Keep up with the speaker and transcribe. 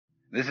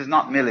This is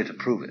not merely to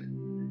prove it.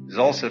 It is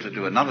also to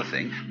do another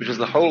thing, which is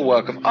the whole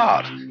work of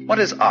art. What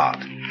is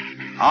art?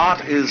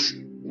 Art is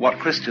what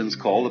Christians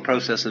call the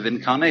process of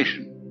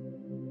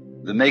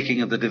incarnation, the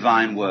making of the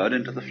divine word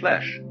into the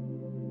flesh,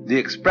 the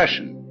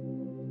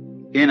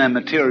expression in a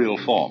material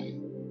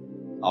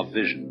form of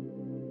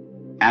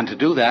vision. And to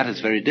do that is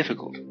very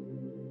difficult.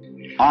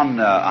 On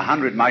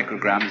 100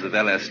 micrograms of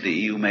LSD,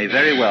 you may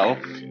very well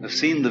have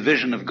seen the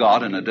vision of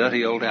God in a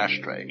dirty old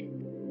ashtray.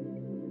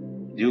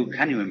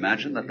 Can you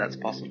imagine that that's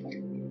possible?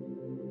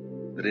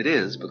 But it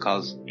is,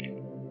 because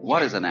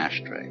what is an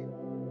ashtray?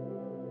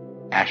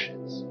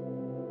 Ashes,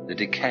 the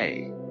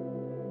decay,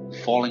 the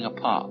falling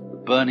apart, the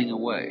burning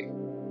away,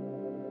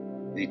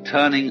 the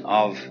turning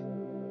of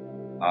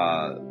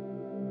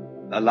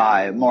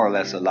alive, more or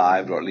less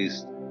alive, or at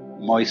least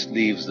moist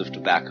leaves of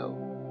tobacco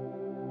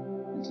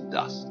into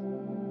dust.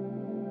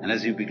 And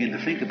as you begin to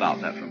think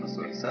about that from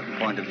a certain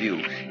point of view,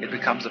 it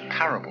becomes a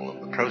parable of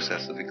the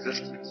process of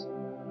existence.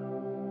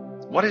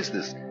 What is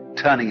this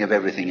turning of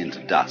everything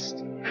into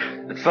dust?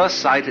 At first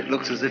sight, it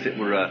looks as if it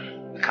were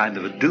a kind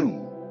of a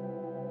doom.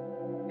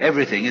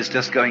 Everything is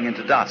just going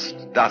into dust,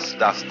 dust,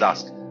 dust,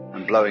 dust,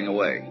 and blowing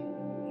away.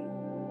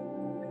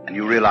 And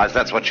you realize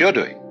that's what you're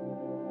doing.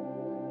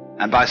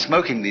 And by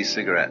smoking these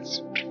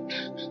cigarettes,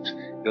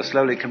 you're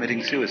slowly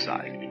committing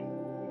suicide,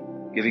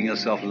 giving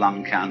yourself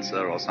lung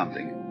cancer or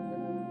something.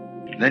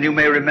 Then you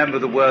may remember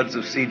the words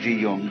of C.G.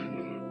 Jung,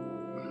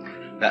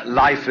 that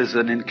life is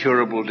an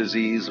incurable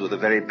disease with a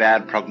very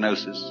bad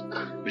prognosis,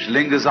 which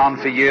lingers on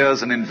for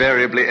years and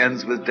invariably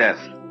ends with death.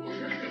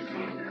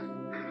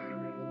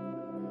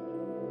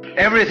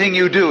 Everything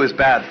you do is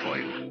bad for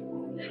you.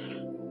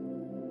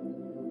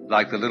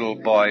 Like the little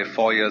boy,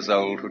 4 years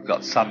old, who'd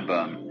got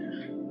sunburn.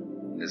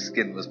 His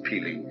skin was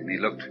peeling, and he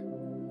looked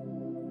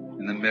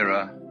in the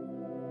mirror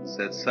and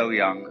said, "So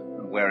young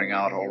and wearing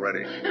out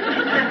already."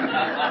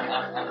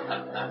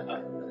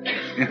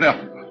 You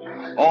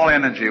know, all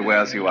energy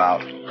wears you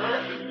out.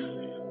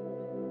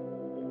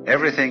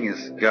 Everything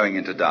is going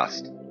into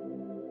dust.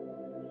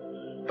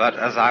 But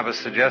as I was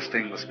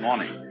suggesting this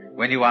morning,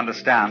 when you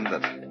understand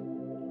that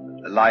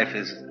life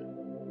is,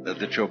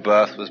 that your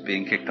birth was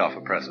being kicked off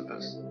a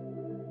precipice,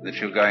 that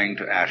you're going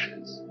to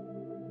ashes.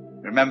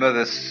 Remember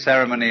this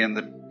ceremony in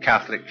the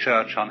Catholic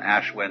Church on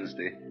Ash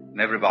Wednesday,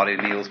 and everybody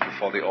kneels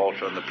before the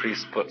altar and the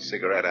priest puts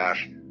cigarette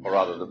ash, or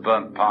rather the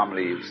burnt palm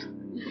leaves,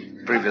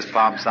 previous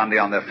Palm Sunday,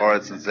 on their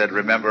foreheads and said,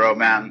 "Remember, O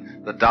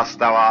man, the dust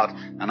thou art,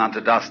 and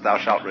unto dust thou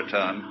shalt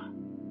return."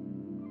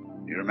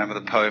 You remember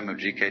the poem of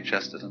G.K.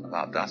 Chesterton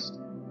about dust?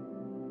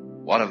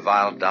 "What a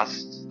vile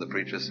dust," the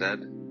preacher said,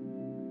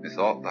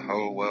 "methought the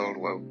whole world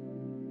woke."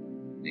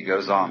 He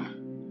goes on,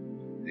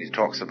 and he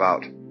talks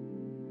about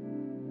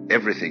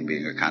everything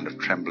being a kind of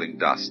trembling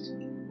dust.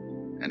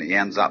 And he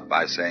ends up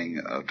by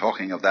saying,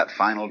 talking of that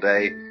final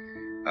day,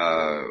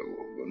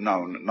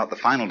 no, not the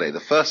final day, the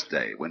first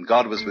day, when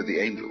God was with the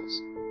angels.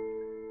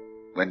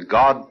 When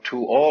God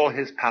to all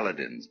his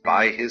paladins,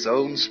 by his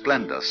own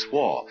splendor,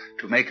 swore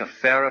to make a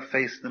fairer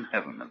face than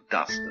heaven of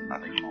dust and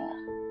nothing more.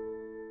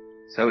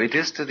 So it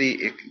is to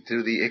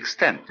the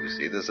extent, you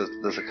see, there's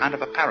a kind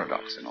of a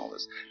paradox in all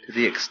this. To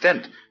the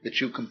extent that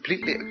you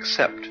completely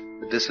accept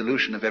the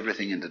dissolution of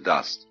everything into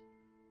dust,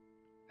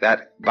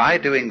 that by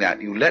doing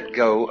that you let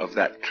go of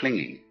that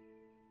clinging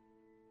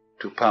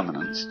to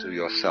permanence, to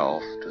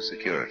yourself, to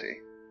security,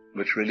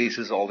 which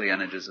releases all the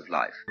energies of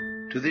life.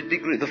 To the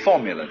degree, the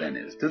formula then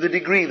is, to the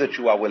degree that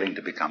you are willing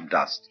to become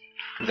dust,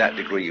 to that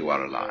degree you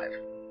are alive.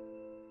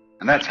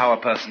 And that's how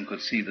a person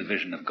could see the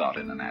vision of God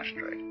in an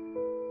ashtray.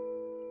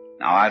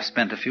 Now, I've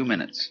spent a few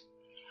minutes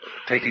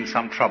taking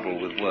some trouble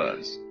with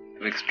words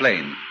to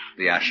explain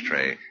the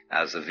ashtray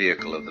as a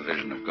vehicle of the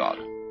vision of God.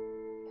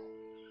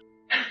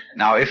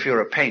 Now, if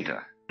you're a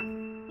painter,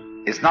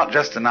 it's not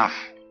just enough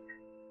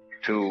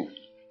to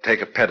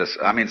take a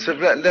pedestal. I mean, so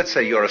let's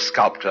say you're a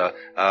sculptor,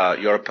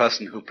 you're a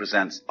person who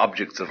presents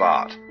objects of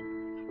art.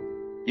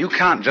 You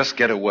can't just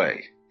get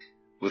away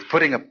with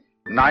putting a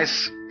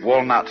nice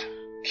walnut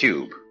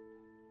cube,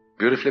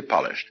 beautifully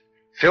polished,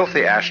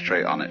 filthy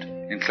ashtray on it,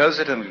 enclose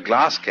it in a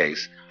glass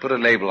case, put a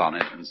label on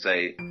it, and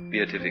say,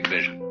 "Beatific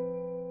Vision."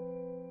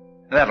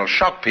 That'll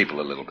shock people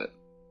a little bit.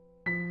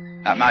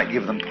 That might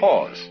give them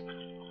pause.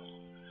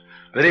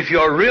 But if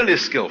you're really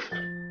skillful,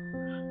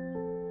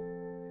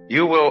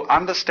 you will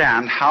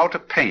understand how to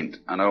paint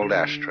an old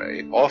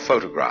ashtray or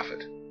photograph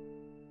it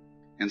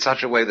in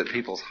such a way that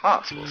people's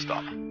hearts will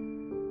stop.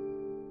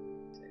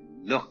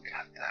 Look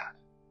at that.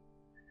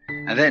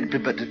 And then,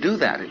 but to do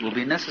that, it will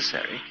be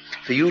necessary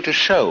for you to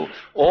show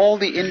all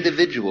the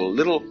individual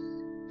little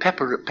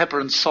pepper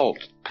and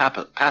salt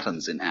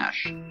patterns in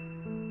ash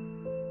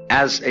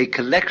as a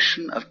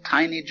collection of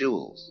tiny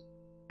jewels,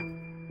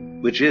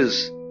 which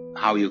is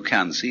how you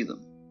can see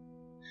them.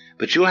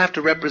 But you'll have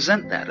to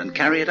represent that and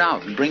carry it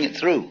out and bring it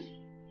through.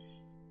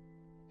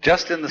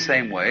 Just in the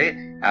same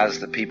way as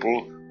the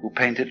people who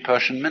painted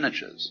Persian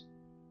miniatures,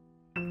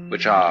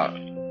 which are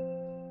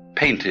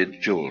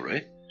painted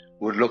jewelry,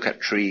 would look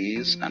at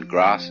trees and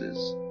grasses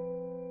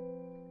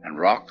and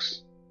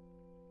rocks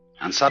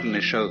and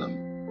suddenly show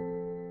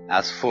them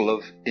as full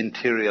of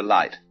interior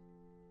light,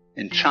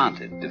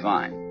 enchanted,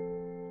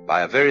 divine,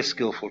 by a very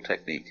skillful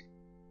technique.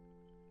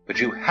 But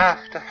you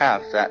have to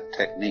have that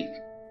technique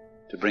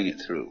to bring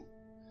it through.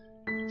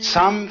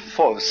 Some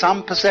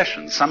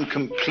possession, some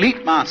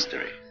complete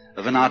mastery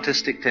of an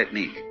artistic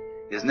technique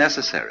is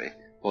necessary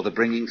for the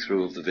bringing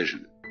through of the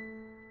vision.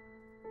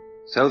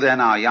 So then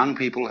our young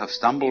people have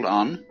stumbled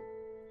on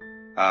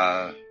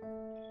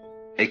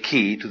a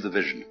key to the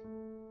vision,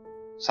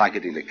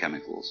 psychedelic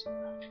chemicals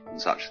and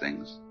such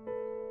things.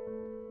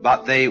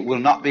 But they will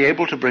not be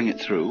able to bring it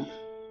through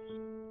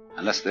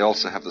unless they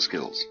also have the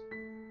skills.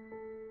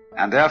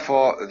 And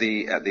therefore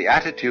the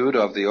attitude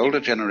of the older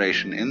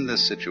generation in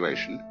this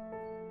situation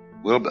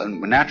will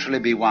naturally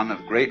be one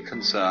of great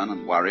concern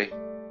and worry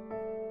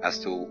as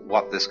to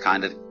what this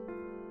kind of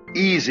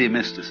easy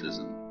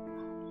mysticism,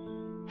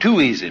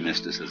 too easy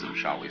mysticism,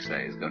 shall we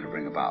say, is going to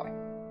bring about.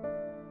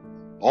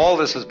 All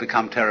this has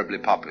become terribly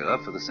popular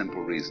for the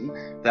simple reason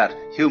that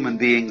human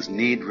beings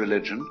need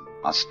religion,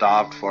 are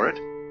starved for it,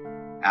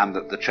 and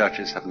that the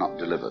churches have not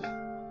delivered.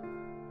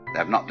 They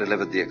have not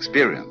delivered the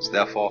experience.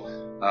 Therefore,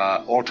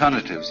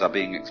 alternatives are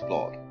being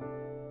explored.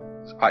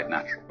 It's quite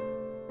natural.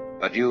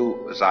 But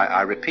you, as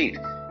I repeat,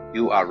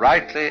 you are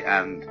rightly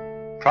and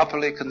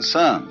properly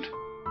concerned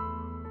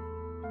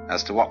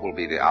as to what will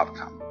be the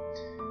outcome.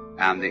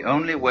 And the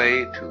only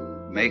way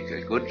to make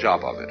a good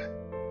job of it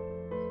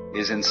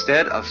is,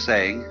 instead of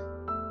saying,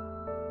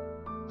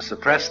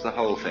 suppress the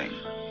whole thing,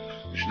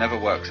 which never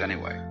works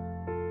anyway,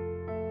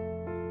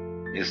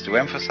 is to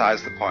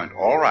emphasize the point,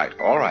 all right,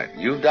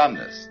 you've done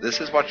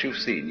this is what you've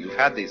seen, you've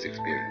had these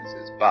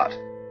experiences, but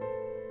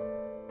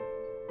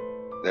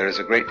there is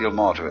a great deal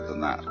more to it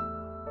than that.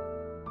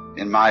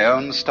 In my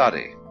own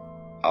study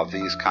of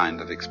these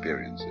kind of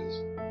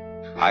experiences,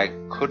 I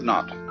could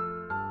not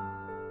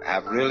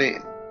have really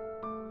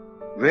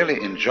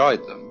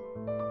enjoyed them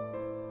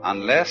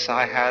unless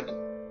I had,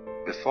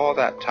 before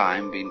that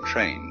time, been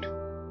trained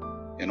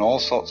in all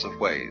sorts of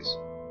ways,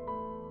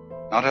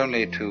 not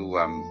only to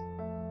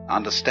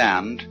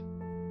understand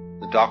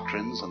the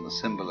doctrines and the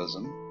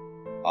symbolism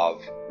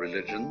of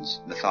religions,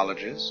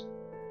 mythologies,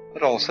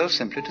 but also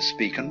simply to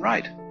speak and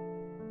write.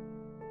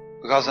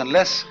 Because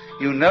unless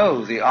you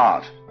know the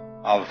art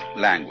of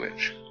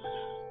language,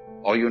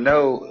 or you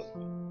know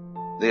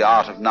the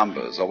art of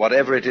numbers, or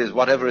whatever it is,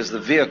 whatever is the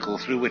vehicle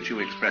through which you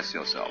express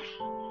yourself,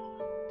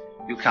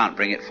 you can't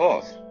bring it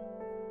forth.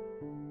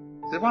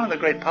 It's one of the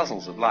great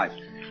puzzles of life.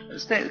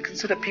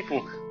 Consider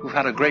people who've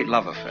had a great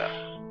love affair.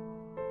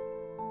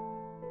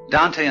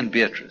 Dante and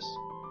Beatrice.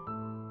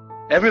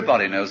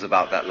 Everybody knows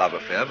about that love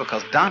affair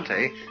because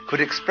Dante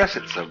could express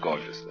it so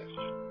gorgeously.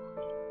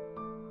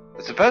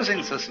 But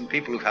supposing there's some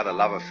people who've had a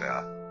love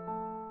affair,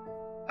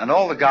 and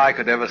all the guy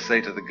could ever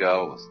say to the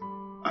girl was,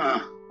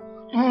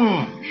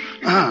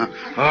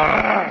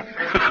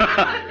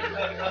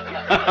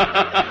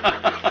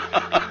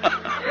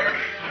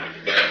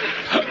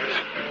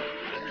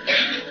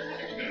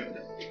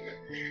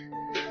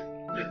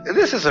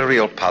 This is a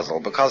real puzzle,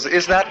 because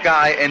is that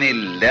guy any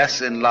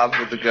less in love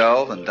with the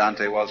girl than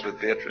Dante was with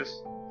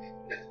Beatrice?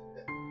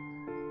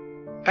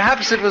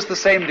 Perhaps it was the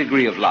same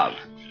degree of love.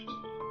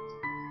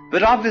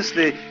 But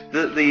obviously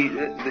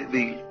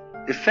the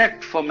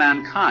effect for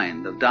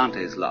mankind of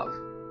Dante's love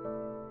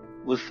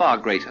was far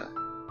greater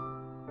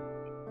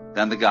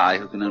than the guy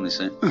who can only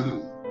say,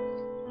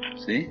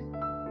 see?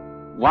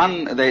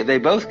 They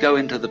both go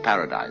into the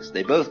paradise.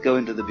 They both go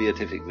into the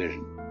beatific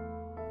vision.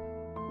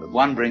 But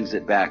one brings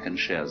it back and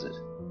shares it.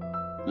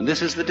 And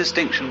this is the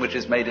distinction which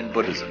is made in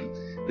Buddhism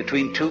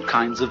between two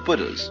kinds of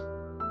Buddhas.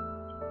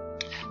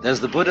 There's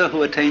the Buddha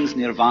who attains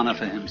nirvana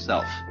for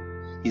himself.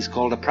 He's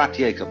called a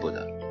pratyeka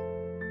Buddha.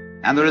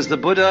 And there is the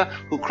Buddha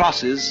who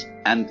crosses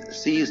and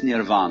sees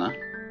nirvana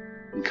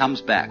and comes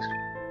back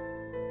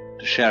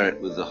to share it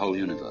with the whole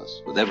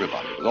universe, with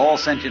everybody, with all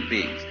sentient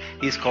beings.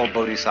 He's called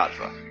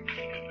Bodhisattva.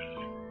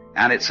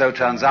 And it so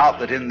turns out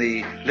that in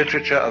the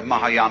literature of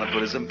Mahayana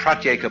Buddhism,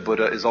 pratyeka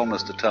Buddha is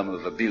almost a term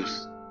of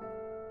abuse,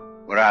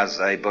 whereas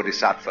a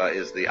bodhisattva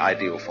is the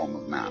ideal form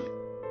of man.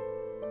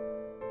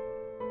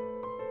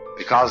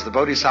 Because the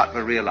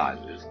bodhisattva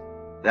realizes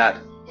that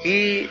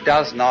he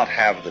does not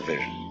have the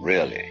vision,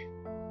 really.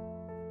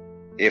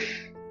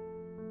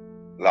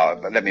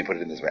 Let me put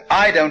it in this way.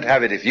 I don't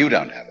have it if you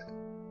don't have it.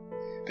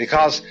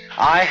 Because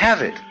I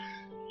have it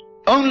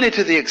only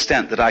to the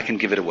extent that I can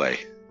give it away.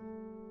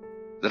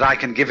 That I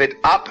can give it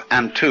up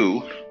and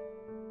to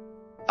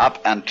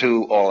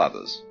all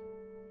others.